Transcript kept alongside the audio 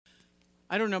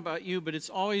I don't know about you, but it's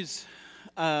always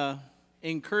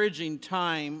encouraging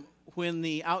time when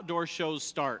the outdoor shows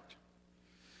start.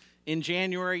 In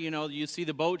January, you see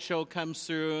the boat show comes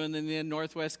through, and then the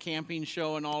Northwest Camping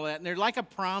Show and all that. And they're like a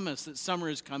promise that summer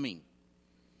is coming.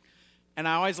 And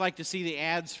I always like to see the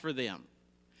ads for them.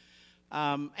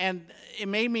 And it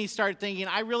made me start thinking,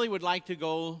 I really would like to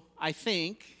go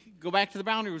back to the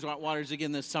Boundary Waters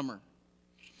again this summer.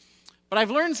 But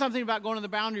I've learned something about going to the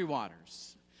Boundary Waters.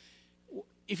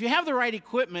 If you have the right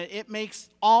equipment, it makes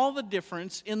all the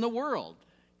difference in the world.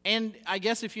 And I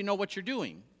guess if you know what you're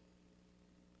doing.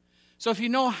 So if you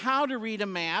know how to read a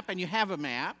map, and you have a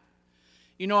map,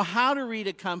 you know how to read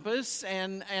a compass,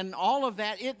 and all of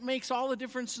that, it makes all the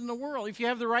difference in the world. If you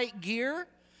have the right gear,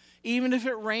 even if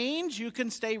it rains, you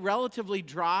can stay relatively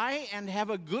dry and have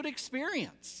a good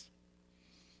experience.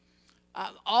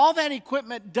 All that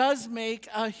equipment does make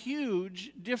a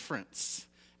huge difference,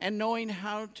 and knowing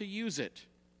how to use it.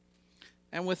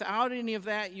 And without any of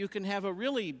that, you can have a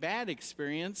really bad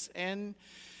experience, and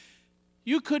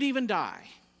you could even die.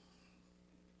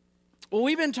 Well,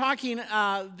 we've been talking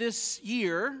this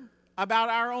year about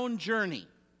our own journey.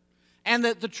 And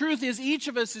that the truth is each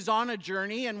of us is on a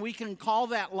journey, and we can call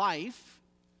that life.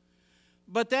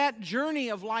 But that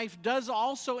journey of life does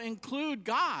also include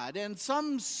God and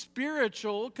some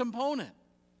spiritual component.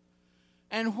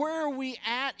 And where are we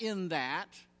at in that?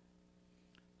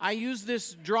 I used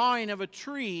this drawing of a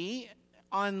tree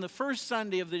on the first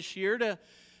Sunday of this year to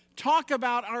talk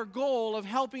about our goal of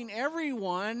helping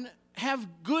everyone have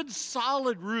good,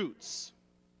 solid roots.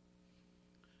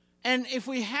 And if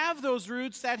we have those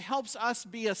roots, that helps us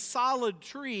be a solid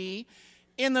tree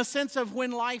in the sense of when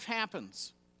life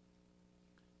happens.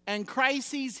 And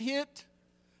crises hit,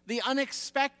 the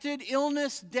unexpected,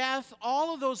 illness, death,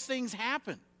 all of those things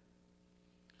happen.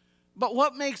 But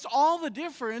what makes all the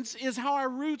difference is how our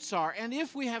roots are. And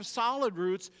if we have solid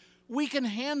roots, we can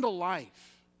handle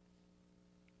life.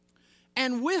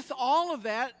 And with all of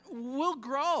that, we'll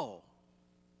grow.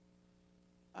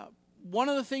 One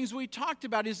of the things we talked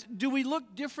about is, do we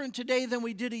look different today than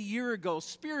we did a year ago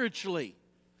spiritually,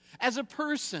 as a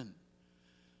person?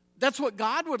 That's what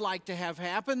God would like to have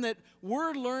happen, that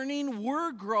we're learning,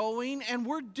 we're growing, and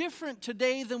we're different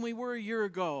today than we were a year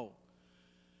ago.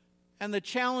 And the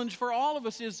challenge for all of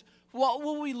us is, what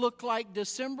will we look like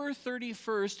December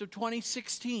 31st of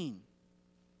 2016?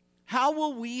 How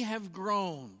will we have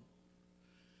grown?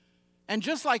 And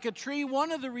just like a tree,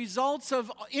 one of the results of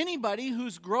anybody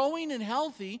who's growing and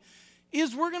healthy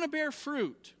is we're going to bear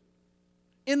fruit.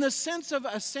 In the sense,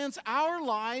 our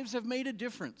lives have made a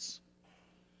difference.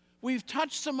 We've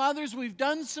touched some others, we've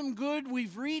done some good,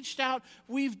 we've reached out,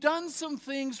 we've done some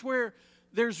things where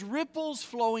there's ripples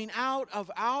flowing out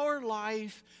of our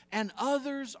life, and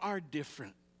others are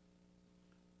different.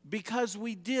 Because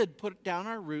we did put down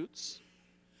our roots,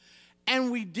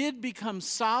 and we did become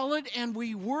solid, and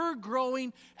we were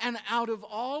growing, and out of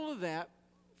all of that,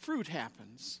 fruit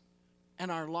happens, and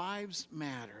our lives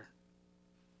matter.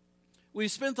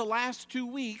 We've spent the last 2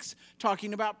 weeks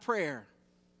talking about prayer,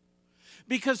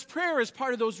 because prayer is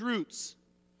part of those roots.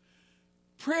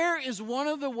 Prayer is one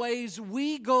of the ways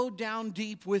we go down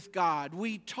deep with God.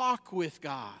 We talk with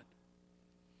God,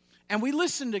 and we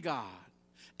listen to God.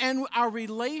 And our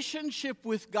relationship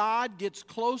with God gets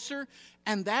closer,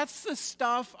 and that's the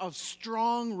stuff of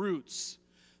strong roots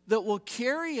that will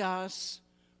carry us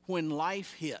when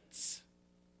life hits.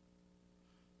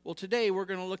 Well, today we're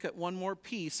going to look at one more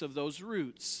piece of those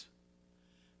roots,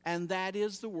 and that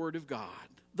is the Word of God,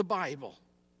 the Bible.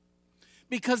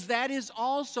 Because that is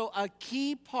also a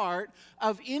key part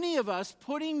of any of us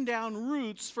putting down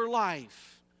roots for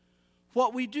life,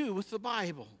 what we do with the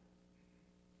Bible.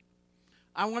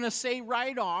 I want to say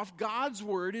right off, God's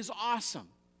Word is awesome.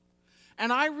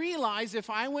 And I realize if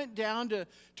I went down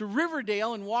to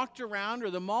Riverdale and walked around, or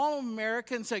the Mall of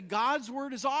America, and said, God's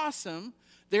Word is awesome,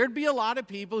 there'd be a lot of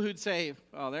people who'd say,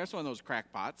 oh, there's one of those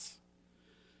crackpots.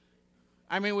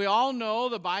 I mean, we all know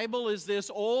the Bible is this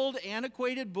old,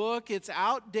 antiquated book. It's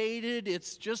outdated.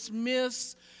 It's just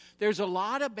myths. There's a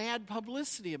lot of bad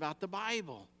publicity about the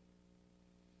Bible.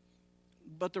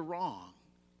 But they're wrong.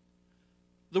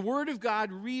 The Word of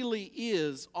God really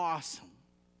is awesome.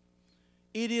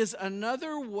 It is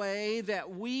another way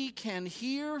that we can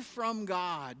hear from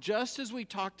God, just as we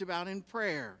talked about in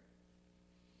prayer.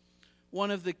 One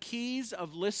of the keys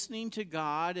of listening to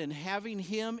God and having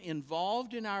Him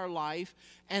involved in our life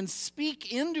and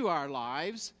speak into our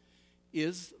lives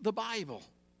is the Bible.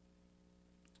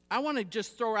 I want to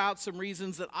just throw out some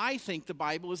reasons that I think the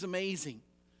Bible is amazing.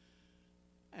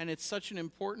 And it's such an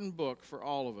important book for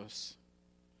all of us.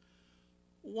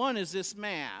 One is this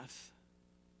math.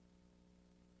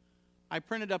 I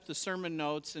printed up the sermon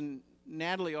notes, and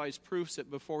Natalie always proofs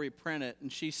it before we print it.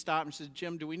 And she stopped and says,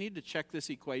 Jim, do we need to check this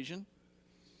equation?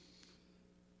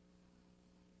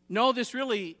 No, this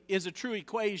really is a true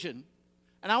equation.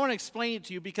 And I want to explain it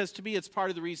to you because to me it's part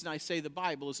of the reason I say the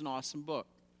Bible is an awesome book.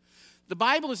 The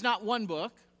Bible is not one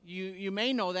book. You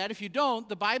may know that. If you don't,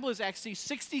 the Bible is actually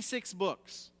 66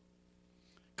 books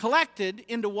collected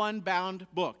into one bound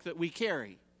book that we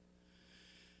carry.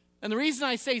 And the reason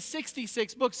I say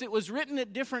 66 books, it was written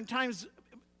at different times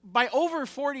by over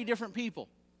 40 different people.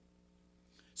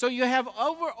 So you have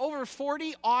over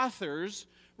 40 authors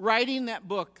writing that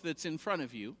book that's in front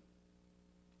of you.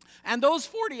 And those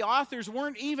 40 authors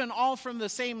weren't even all from the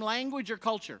same language or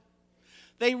culture.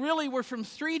 They really were from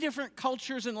 3 different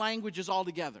cultures and languages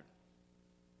altogether.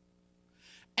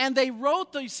 And they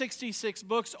wrote these 66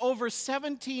 books over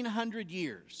 1,700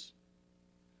 years.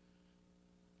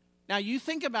 Now you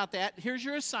think about that. Here's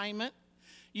your assignment.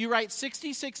 You write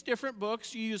 66 different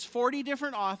books. You use 40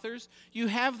 different authors. You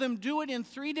have them do it in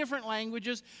 3 different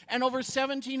languages and over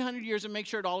 1,700 years and make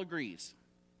sure it all agrees.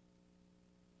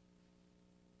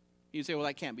 You say, well,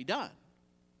 that can't be done.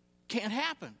 Can't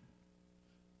happen.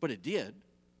 But it did.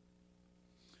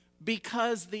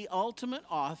 Because the ultimate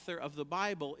author of the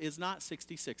Bible is not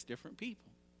 66 different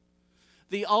people.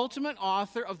 The ultimate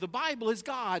author of the Bible is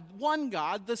God, one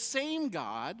God, the same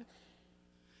God.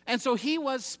 And so he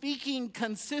was speaking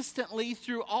consistently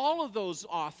through all of those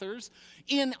authors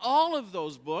in all of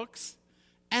those books,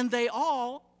 and they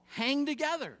all hang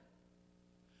together.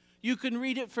 You can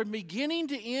read it from beginning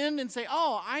to end and say,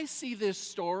 oh, I see this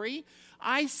story.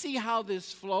 I see how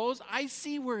this flows. I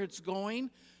see where it's going.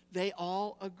 They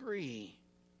all agree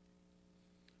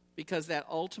because that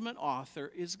ultimate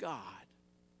author is God.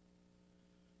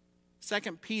 2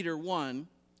 Peter 1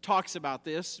 talks about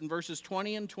this in verses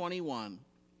 20 and 21.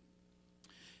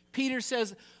 Peter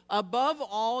says, above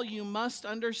all, you must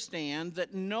understand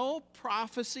that no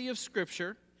prophecy of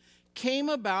Scripture came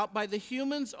about by the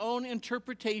human's own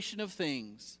interpretation of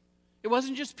things. It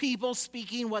wasn't just people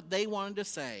speaking what they wanted to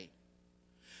say.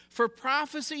 For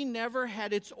prophecy never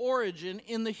had its origin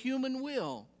in the human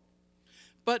will.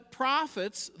 But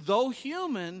prophets, though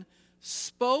human,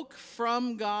 spoke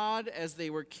from God as they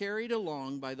were carried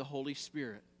along by the Holy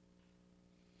Spirit.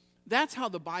 That's how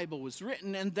the Bible was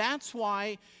written, and that's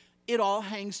why it all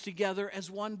hangs together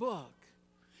as one book.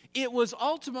 It was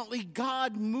ultimately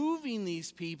God moving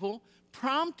these people,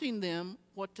 prompting them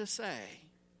what to say.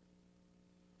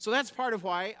 So that's part of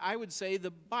why I would say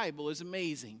the Bible is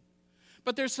amazing.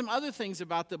 But there's some other things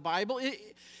about the Bible.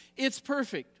 It's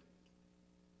perfect.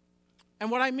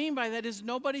 And what I mean by that is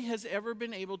nobody has ever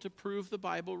been able to prove the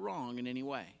Bible wrong in any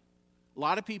way. A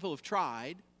lot of people have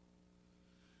tried.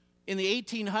 In the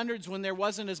 1800s, when there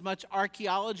wasn't as much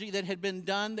archaeology that had been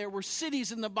done, there were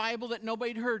cities in the Bible that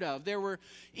nobody had heard of. There were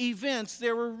events,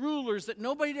 there were rulers that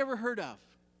nobody had ever heard of.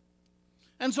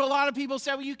 And so a lot of people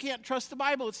say, well, you can't trust the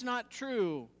Bible. It's not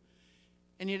true.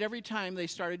 And yet every time they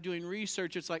started doing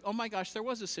research, it's like, oh my gosh, there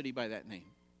was a city by that name.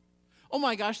 Oh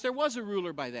my gosh, there was a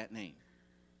ruler by that name.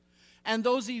 And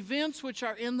those events which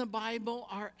are in the Bible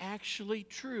are actually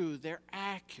true. They're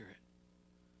accurate.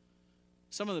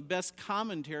 Some of the best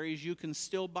commentaries you can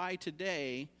still buy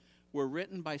today were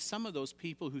written by some of those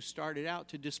people who started out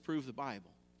to disprove the Bible.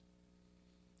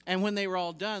 And when they were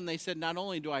all done, they said, not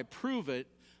only do I prove it,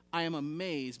 I am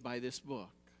amazed by this book.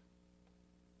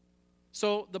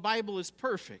 So the Bible is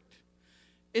perfect.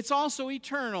 It's also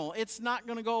eternal. It's not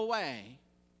going to go away.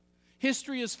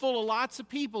 History is full of lots of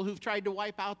people who've tried to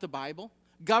wipe out the Bible,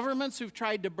 governments who've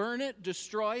tried to burn it,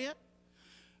 destroy it,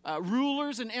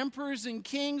 rulers and emperors and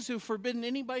kings who've forbidden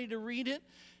anybody to read it,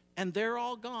 and they're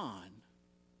all gone.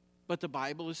 But the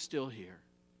Bible is still here.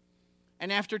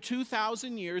 And after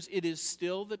 2,000 years, it is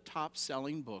still the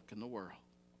top-selling book in the world.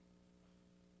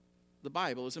 The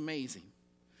Bible is amazing.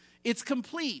 It's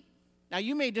complete. Now,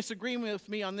 you may disagree with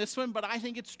me on this one, but I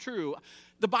think it's true.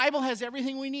 The Bible has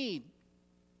everything we need.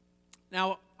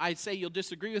 Now, I say you'll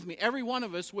disagree with me. Every one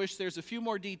of us wish there's a few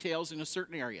more details in a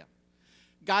certain area.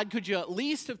 God, could you at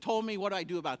least have told me what I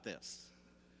do about this?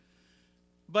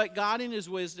 But God in his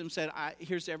wisdom said,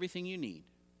 here's everything you need.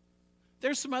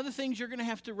 There's some other things you're going to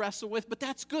have to wrestle with, but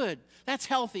that's good. That's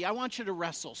healthy. I want you to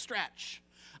wrestle, stretch.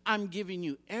 I'm giving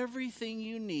you everything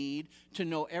you need to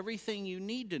know everything you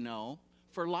need to know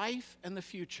for life and the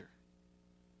future.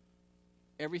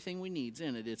 Everything we need's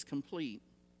in it. It's complete.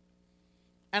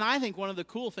 And I think one of the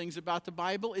cool things about the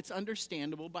Bible, it's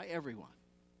understandable by everyone.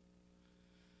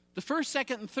 The first,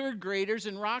 second, and third graders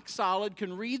in Rock Solid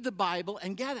can read the Bible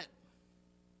and get it.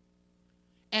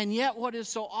 And yet what is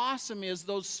so awesome is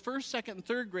those first, second, and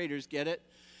third graders get it,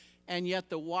 And yet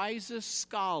the wisest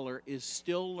scholar is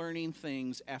still learning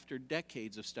things after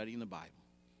decades of studying the Bible.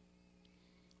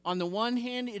 On the one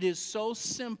hand, it is so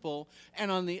simple,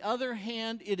 and on the other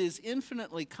hand, it is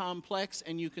infinitely complex,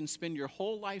 and you can spend your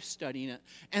whole life studying it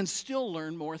and still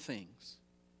learn more things.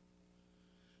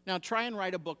 Now, try and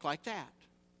write a book like that.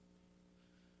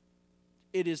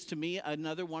 It is, to me,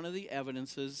 another one of the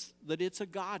evidences that it's a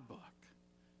God book,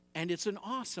 and it's an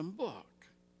awesome book,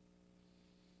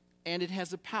 and it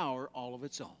has a power all of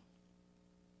its own.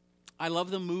 I love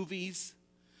the movies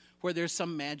where there's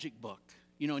some magic book.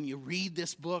 You know, and you read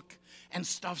this book and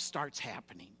stuff starts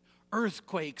happening.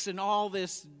 Earthquakes and all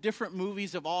this, different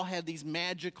movies have all had these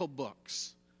magical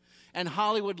books. And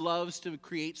Hollywood loves to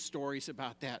create stories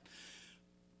about that.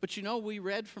 But you know, we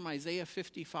read from Isaiah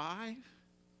 55.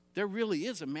 There really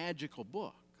is a magical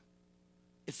book.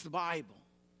 It's the Bible.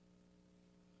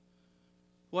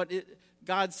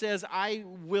 God says, I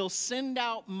will send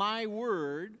out my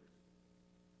word,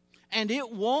 and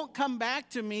it won't come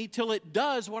back to me till it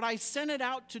does what I sent it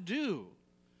out to do.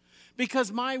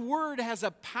 Because my word has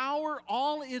a power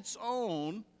all its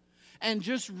own, and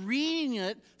just reading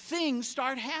it, things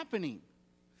start happening.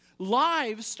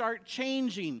 Lives start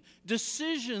changing.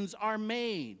 Decisions are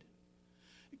made.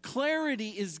 Clarity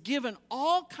is given.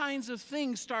 All kinds of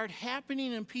things start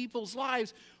happening in people's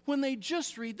lives when they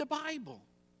just read the Bible.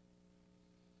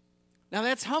 Now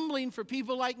that's humbling for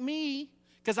people like me,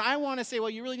 because I want to say, well,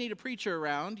 you really need a preacher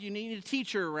around. You need a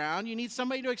teacher around. You need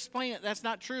somebody to explain it. That's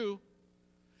not true.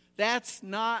 That's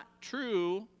not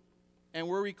true. And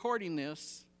we're recording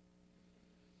this.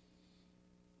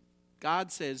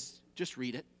 God says, just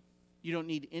read it. You don't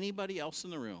need anybody else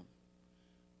in the room.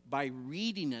 By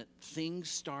reading it, things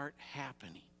start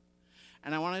happening.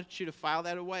 And I wanted you to file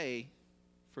that away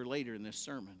for later in this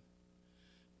sermon,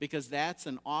 because that's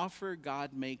an offer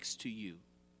God makes to you.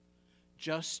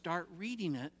 Just start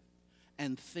reading it,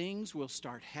 and things will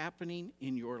start happening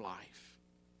in your life.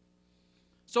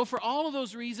 So for all of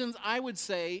those reasons, I would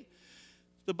say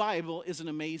the Bible is an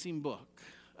amazing book,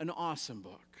 an awesome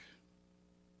book.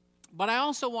 But I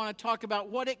also want to talk about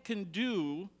what it can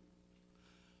do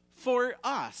for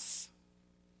us,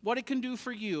 what it can do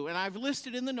for you. And I've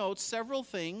listed in the notes several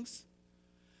things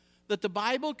that the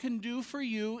Bible can do for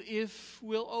you if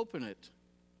we'll open it.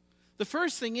 The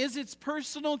first thing is it's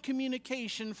personal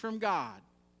communication from God.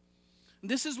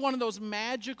 This is one of those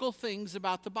magical things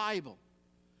about the Bible,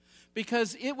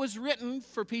 because it was written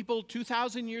for people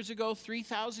 2,000 years ago,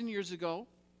 3,000 years ago.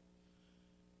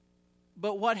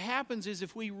 But what happens is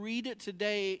if we read it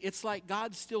today, it's like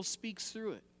God still speaks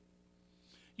through it.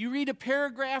 You read a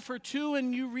paragraph or two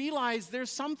and you realize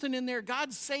there's something in there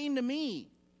God's saying to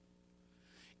me.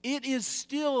 It is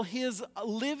still His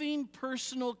living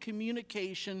personal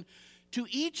communication to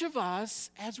each of us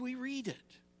as we read it.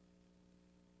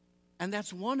 And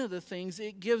that's one of the things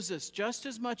it gives us. Just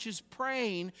as much as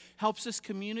praying helps us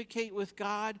communicate with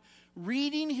God,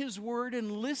 reading His Word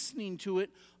and listening to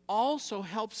it also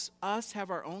helps us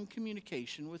have our own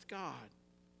communication with God.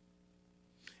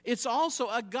 It's also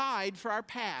a guide for our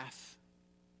path.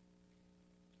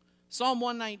 Psalm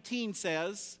 119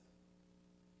 says,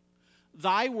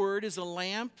 "Thy word is a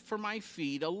lamp for my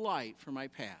feet, a light for my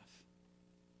path."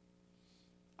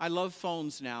 I love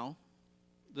phones now,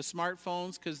 the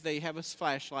smartphones, because they have a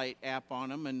flashlight app on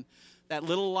them, and that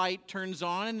little light turns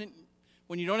on, and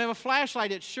when you don't have a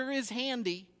flashlight, it sure is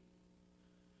handy.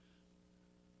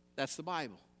 That's the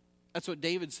Bible. That's what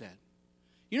David said.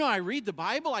 You know, I read the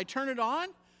Bible, I turn it on,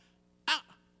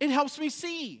 it helps me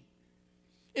see.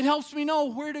 It helps me know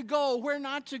where to go, where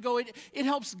not to go. It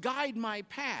helps guide my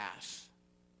path.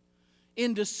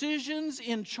 In decisions,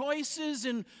 in choices,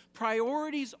 in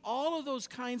priorities, all of those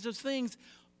kinds of things,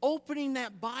 opening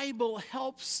that Bible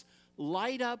helps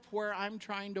light up where I'm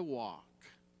trying to walk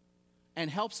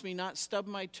and helps me not stub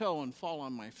my toe and fall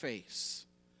on my face.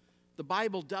 The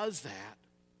Bible does that,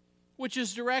 which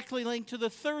is directly linked to the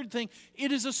third thing.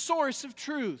 It is a source of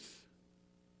truth.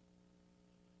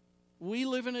 We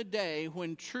live in a day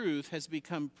when truth has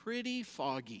become pretty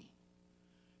foggy,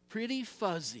 pretty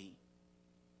fuzzy.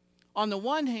 On the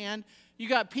one hand, you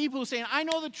got people who saying, I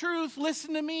know the truth,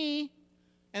 listen to me.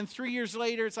 And 3 years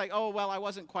later, it's like, oh, well, I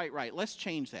wasn't quite right. Let's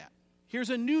change that. Here's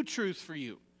a new truth for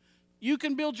you. You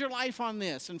can build your life on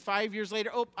this. And 5 years later,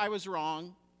 oh, I was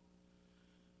wrong.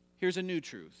 Here's a new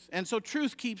truth. And so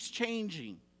truth keeps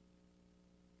changing.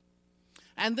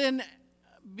 And then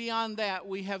beyond that,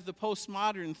 we have the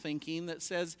postmodern thinking that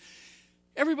says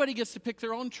everybody gets to pick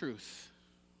their own truth.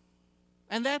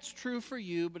 And that's true for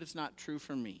you, but it's not true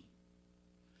for me.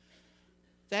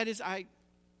 That is,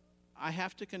 I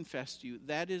have to confess to you,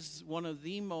 that is one of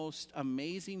the most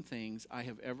amazing things I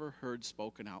have ever heard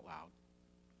spoken out loud.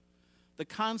 The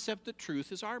concept that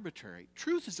truth is arbitrary.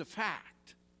 Truth is a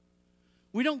fact.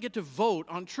 We don't get to vote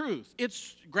on truth.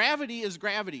 Gravity is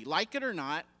gravity, like it or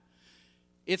not.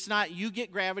 It's not you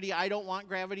get gravity, I don't want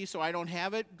gravity, so I don't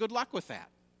have it. Good luck with that.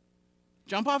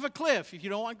 Jump off a cliff if you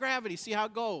don't want gravity. See how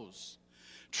it goes.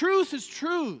 Truth is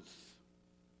truth.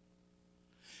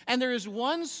 And there is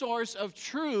one source of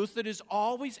truth that is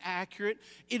always accurate.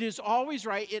 It is always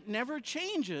right. It never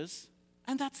changes.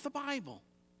 And that's the Bible.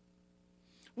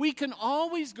 We can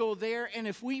always go there, and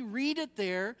if we read it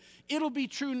there, it'll be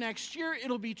true next year.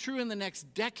 It'll be true in the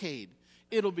next decade.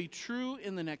 It'll be true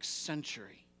in the next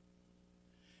century.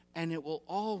 And it will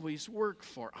always work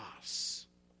for us.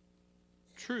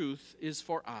 Truth is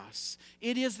for us.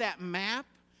 It is that map,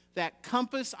 that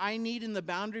compass I need in the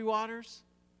boundary waters.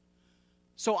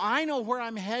 So I know where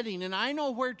I'm heading, and I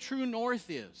know where true north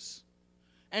is.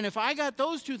 And if I got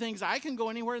those two things, I can go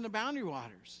anywhere in the boundary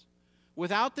waters.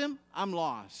 Without them, I'm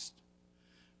lost.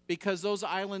 Because those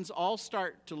islands all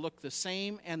start to look the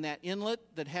same, and that inlet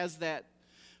that has that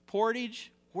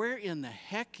portage, where in the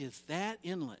heck is that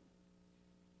inlet?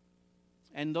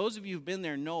 And those of you who've been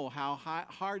there know how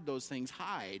hard those things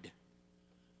hide.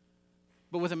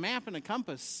 But with a map and a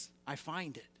compass, I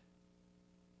find it.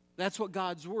 That's what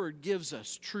God's Word gives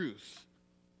us, truth.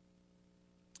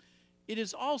 It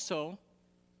is also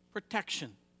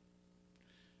protection.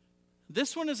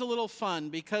 This one is a little fun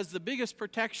because the biggest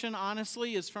protection,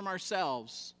 honestly, is from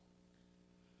ourselves.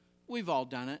 We've all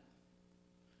done it.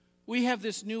 We have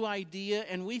this new idea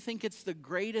and we think it's the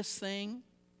greatest thing.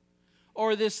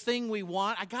 Or this thing we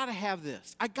want, I got to have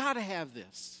this. I got to have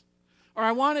this. Or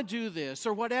I want to do this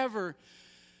or whatever.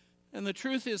 And the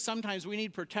truth is sometimes we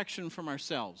need protection from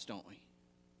ourselves, don't we?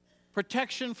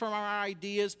 Protection from our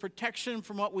ideas, protection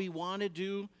from what we want to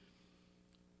do.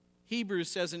 Hebrews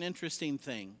says an interesting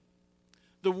thing.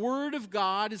 The Word of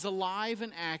God is alive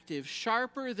and active,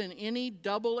 sharper than any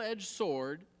double-edged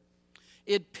sword.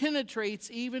 It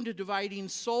penetrates even to dividing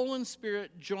soul and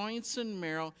spirit, joints and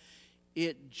marrow.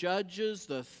 It judges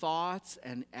the thoughts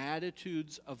and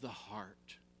attitudes of the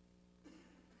heart.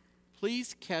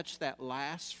 Please catch that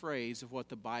last phrase of what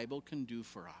the Bible can do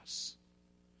for us.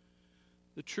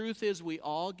 The truth is we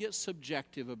all get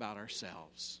subjective about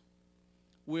ourselves.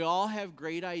 We all have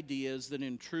great ideas that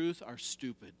in truth are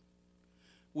stupid.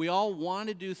 We all want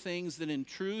to do things that in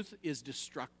truth is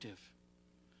destructive.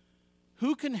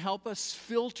 Who can help us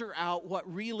filter out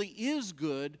what really is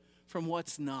good from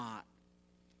what's not?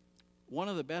 One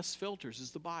of the best filters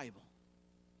is the Bible.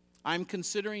 I'm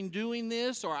considering doing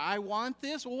this or I want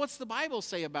this. Well, what's the Bible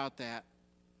say about that?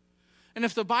 And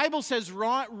if the Bible says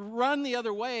run the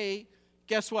other way,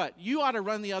 guess what? You ought to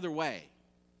run the other way.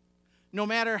 No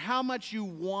matter how much you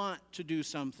want to do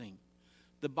something,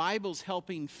 the Bible's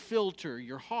helping filter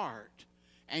your heart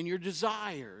and your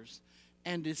desires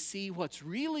and to see what's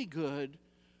really good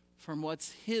from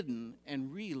what's hidden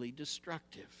and really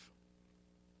destructive.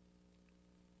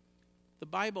 The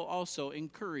Bible also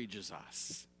encourages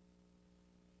us.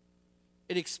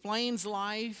 It explains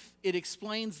life, it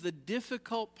explains the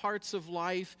difficult parts of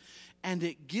life, and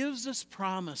it gives us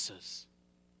promises.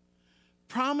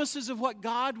 Promises of what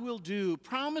God will do,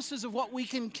 promises of what we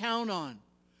can count on.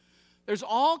 There's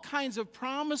all kinds of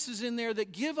promises in there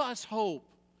that give us hope,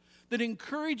 that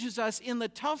encourages us in the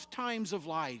tough times of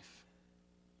life.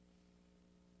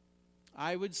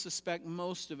 I would suspect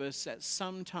most of us at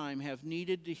some time have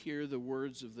needed to hear the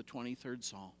words of the 23rd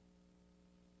Psalm.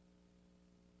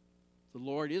 The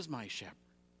Lord is my shepherd.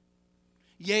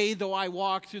 Yea, though I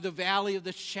walk through the valley of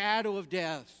the shadow of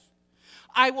death,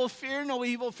 I will fear no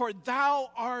evil, for thou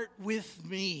art with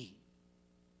me.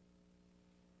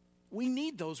 We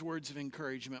need those words of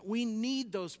encouragement. We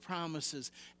need those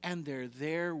promises, and they're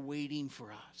there waiting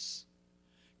for us.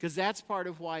 Because that's part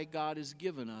of why God has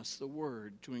given us the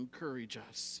Word to encourage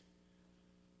us.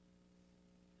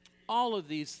 All of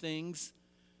these things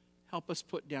help us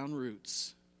put down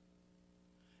roots.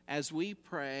 As we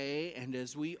pray and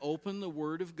as we open the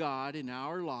Word of God in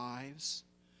our lives,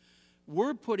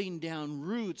 we're putting down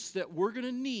roots that we're going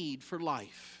to need for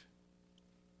life.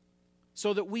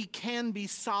 So that we can be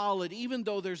solid even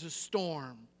though there's a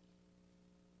storm.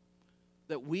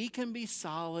 That we can be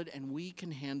solid and we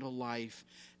can handle life.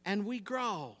 And we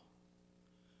grow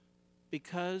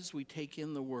because we take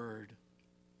in the Word.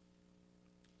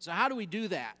 So how do we do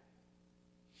that?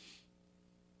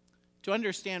 To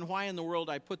understand why in the world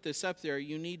I put this up there,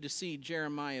 you need to see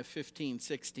Jeremiah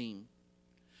 15:16.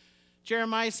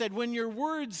 Jeremiah said, when your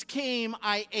words came,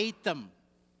 I ate them.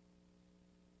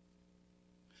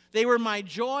 They were my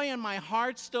joy and my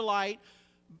heart's delight,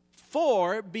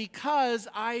 because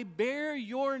I bear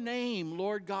your name,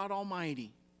 Lord God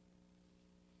Almighty.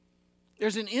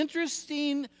 There's an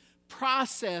interesting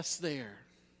process there.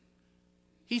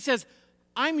 He says,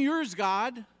 I'm yours,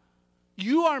 God.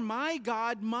 You are my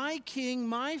God, my King,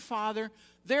 my Father.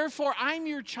 Therefore, I'm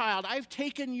your child. I've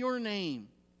taken your name.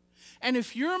 And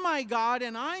if you're my God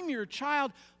and I'm your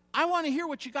child, I want to hear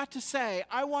what you got to say.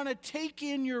 I want to take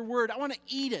in your word. I want to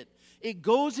eat it. It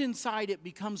goes inside. It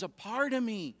becomes a part of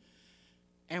me.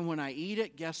 And when I eat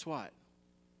it, guess what?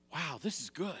 Wow, this is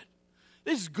good.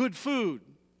 This is good food.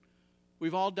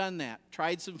 We've all done that.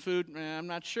 Tried some food. I'm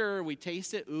not sure. We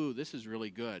taste it. Ooh, this is really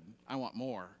good. I want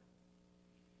more.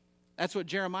 That's what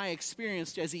Jeremiah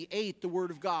experienced as he ate the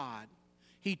word of God.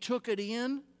 He took it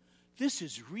in. This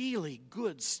is really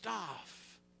good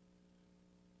stuff.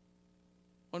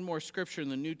 One more scripture in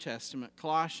the New Testament,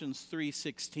 Colossians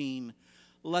 3:16.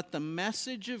 Let the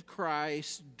message of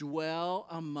Christ dwell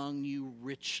among you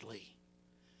richly,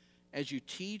 as you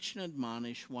teach and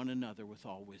admonish one another with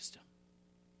all wisdom.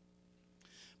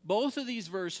 Both of these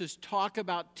verses talk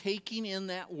about taking in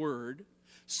that word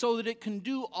so that it can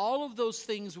do all of those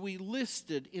things we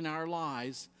listed in our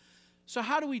lives. So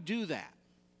how do we do that?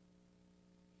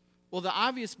 Well, the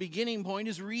obvious beginning point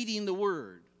is reading the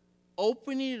word,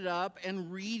 opening it up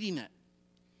and reading it.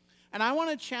 And I want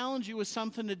to challenge you with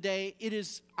something today.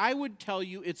 I would tell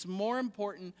you, it's more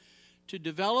important to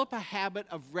develop a habit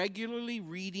of regularly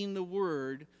reading the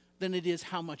word than it is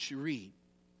how much you read.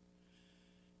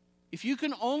 If you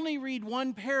can only read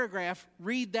one paragraph,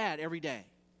 read that every day.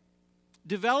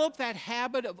 Develop that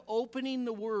habit of opening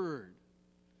the word.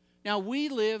 Now, we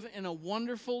live in a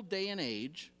wonderful day and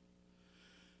age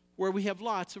where we have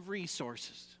lots of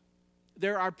resources.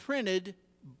 There are printed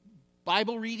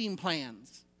Bible reading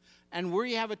plans. And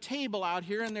we have a table out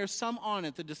here, and there's some on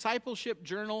it. The Discipleship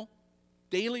Journal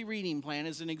Daily Reading Plan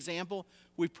is an example.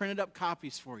 We've printed up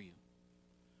copies for you.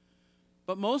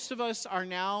 But most of us are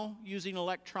now using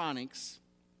electronics.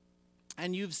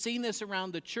 And you've seen this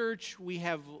around the church. We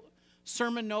have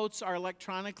sermon notes are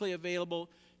electronically available.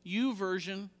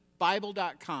 YouVersion,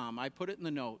 Bible.com. I put it in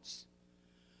the notes.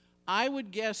 I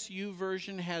would guess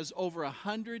YouVersion has over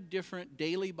 100 different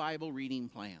daily Bible reading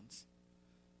plans.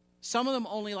 Some of them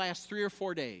only last 3 or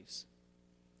 4 days,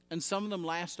 and some of them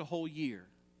last a whole year.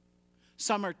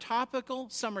 Some are topical,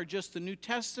 some are just the New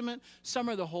Testament, some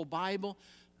are the whole Bible.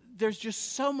 There's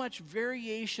just so much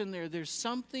variation there. There's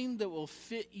something that will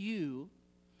fit you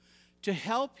to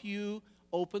help you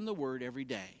open the Word every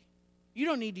day. You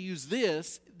don't need to use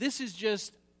this. This is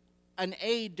just an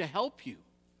aid to help you.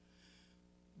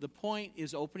 The point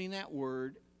is opening that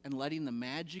Word and letting the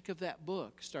magic of that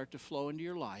book start to flow into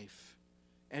your life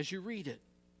as you read it.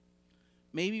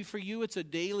 Maybe for you it's a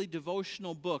daily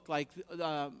devotional book like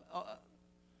Our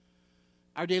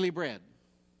Daily Bread.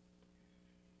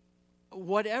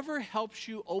 Whatever helps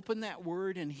you open that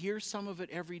word and hear some of it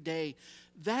every day,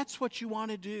 that's what you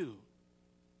want to do.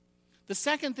 The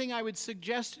second thing I would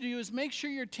suggest to you is make sure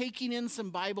you're taking in some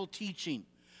Bible teaching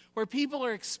where people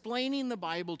are explaining the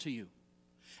Bible to you.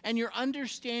 And you're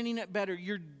understanding it better.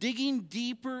 You're digging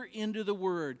deeper into the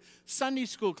Word. Sunday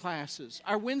school classes,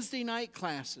 our Wednesday night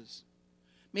classes.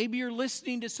 Maybe you're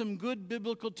listening to some good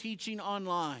biblical teaching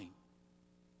online.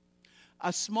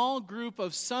 A small group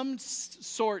of some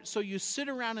sort, so you sit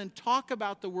around and talk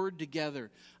about the Word together,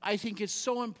 I think is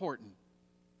so important.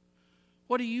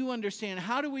 What do you understand?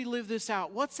 How do we live this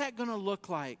out? What's that going to look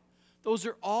like? Those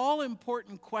are all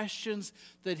important questions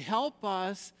that help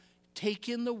us take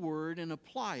in the Word and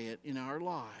apply it in our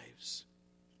lives.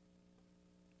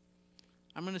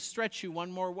 I'm going to stretch you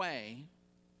one more way,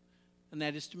 and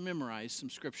that is to memorize some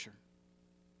Scripture.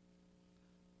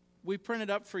 We printed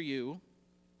up for you.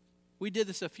 We did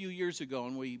this a few years ago,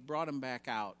 and we brought them back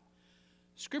out.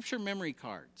 Scripture memory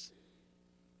cards.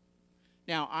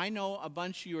 Now, I know a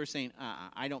bunch of you are saying,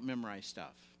 I don't memorize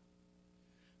stuff.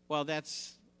 Well,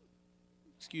 that's,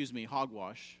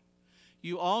 hogwash.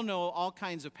 You all know all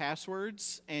kinds of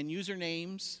passwords and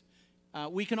usernames.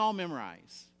 We can all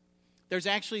memorize. There's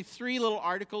actually 3 little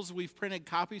articles. We've printed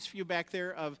copies for you back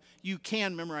there of you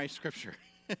can memorize Scripture.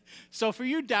 So for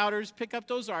you doubters, pick up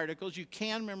those articles. You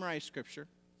can memorize Scripture.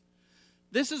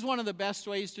 This is one of the best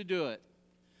ways to do it.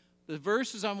 The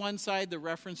verse is on one side, the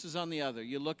reference is on the other.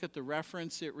 You look at the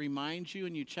reference, it reminds you,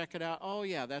 and you check it out. Oh,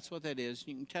 yeah, that's what that is.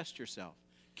 You can test yourself.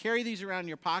 Carry these around in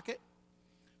your pocket.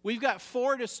 We've got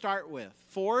 4 to start with.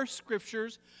 4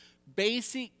 scriptures,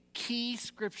 basic key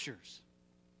scriptures.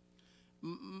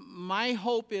 My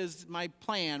hope is, my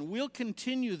plan, we'll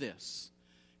continue this.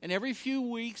 And every few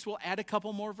weeks, we'll add a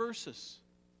couple more verses.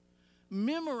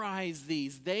 memorize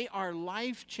these. They are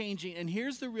life-changing. And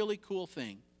here's the really cool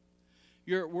thing.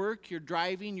 You're at work, you're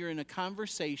driving, you're in a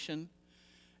conversation.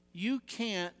 You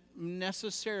can't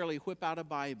necessarily whip out a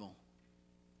Bible.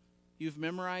 You've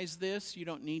memorized this, you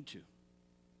don't need to.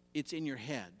 It's in your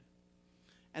head.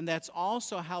 And that's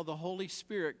also how the Holy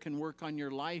Spirit can work on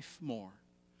your life more.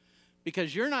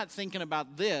 Because you're not thinking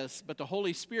about this, but the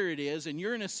Holy Spirit is, and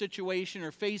you're in a situation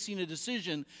or facing a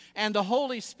decision, and the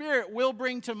Holy Spirit will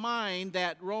bring to mind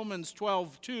that Romans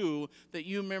 12:2 that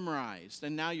you memorized.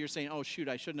 And now you're saying, oh, shoot,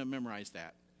 I shouldn't have memorized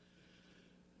that.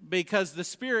 Because the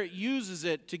Spirit uses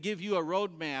it to give you a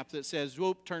roadmap that says,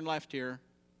 whoop, turn left here.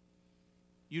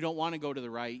 You don't want to go to the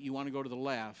right, you want to go to the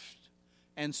left.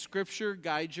 And Scripture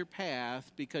guides your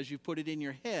path because you put it in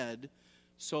your head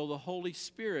so the Holy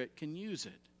Spirit can use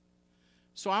it.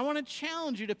 So I want to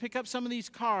challenge you to pick up some of these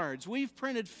cards. We've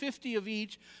printed 50 of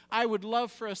each. I would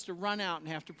love for us to run out and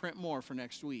have to print more for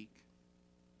next week.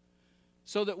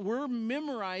 So that we're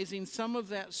memorizing some of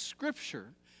that Scripture.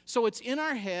 So it's in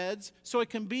our heads, so it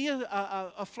can be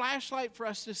a flashlight for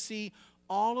us to see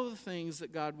all of the things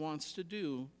that God wants to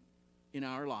do in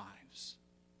our lives.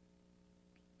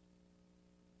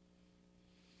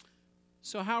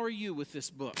 So how are you with this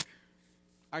book?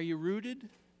 Are you rooted?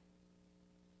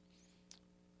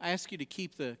 I ask you to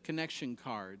keep the connection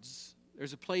cards.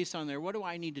 There's a place on there. What do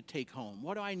I need to take home?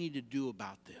 What do I need to do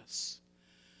about this?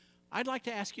 I'd like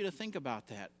to ask you to think about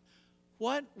that.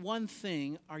 What one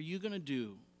thing are you going to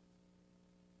do?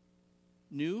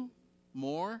 New,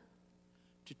 more,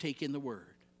 to take in the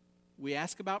Word. We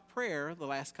ask about prayer the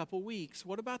last couple weeks.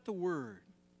 What about the Word?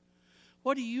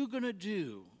 What are you going to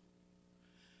do?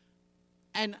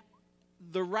 And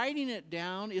the writing it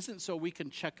down isn't so we can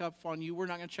check up on you. We're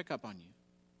not going to check up on you.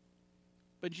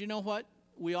 But you know what?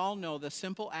 We all know the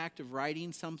simple act of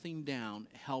writing something down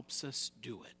helps us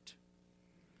do it.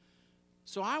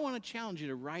 So I want to challenge you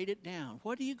to write it down.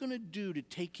 What are you going to do to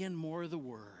take in more of the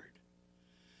Word?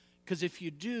 Because if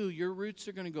you do, your roots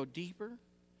are going to go deeper,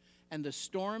 and the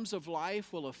storms of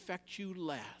life will affect you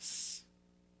less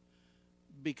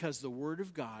because the Word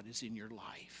of God is in your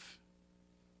life.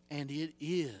 And it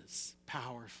is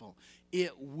powerful.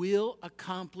 It will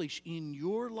accomplish in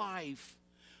your life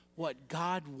what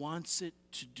God wants it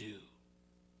to do.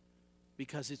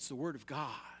 Because it's the Word of God.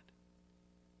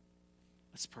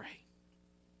 Let's pray.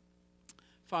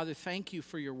 Father, thank you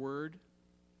for your Word.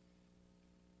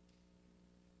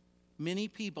 Many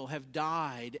people have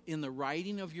died in the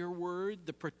writing of your Word,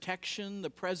 the protection, the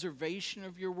preservation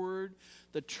of your Word,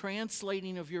 the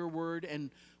translating of your Word,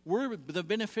 and we're the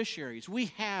beneficiaries. We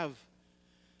have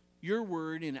your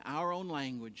Word in our own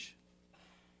language.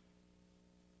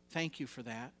 Thank you for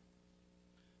that.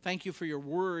 Thank you for your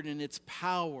Word and its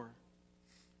power.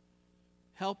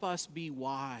 Help us be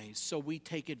wise so we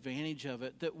take advantage of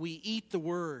it, that we eat the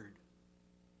Word.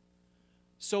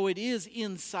 So it is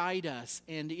inside us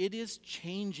and it is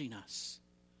changing us,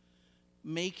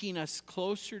 making us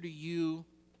closer to you,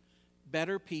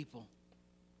 better people,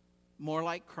 more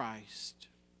like Christ,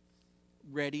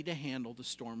 ready to handle the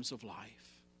storms of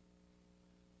life.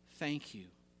 Thank you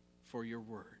for your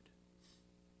Word.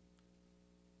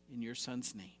 In your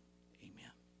Son's name,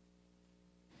 amen.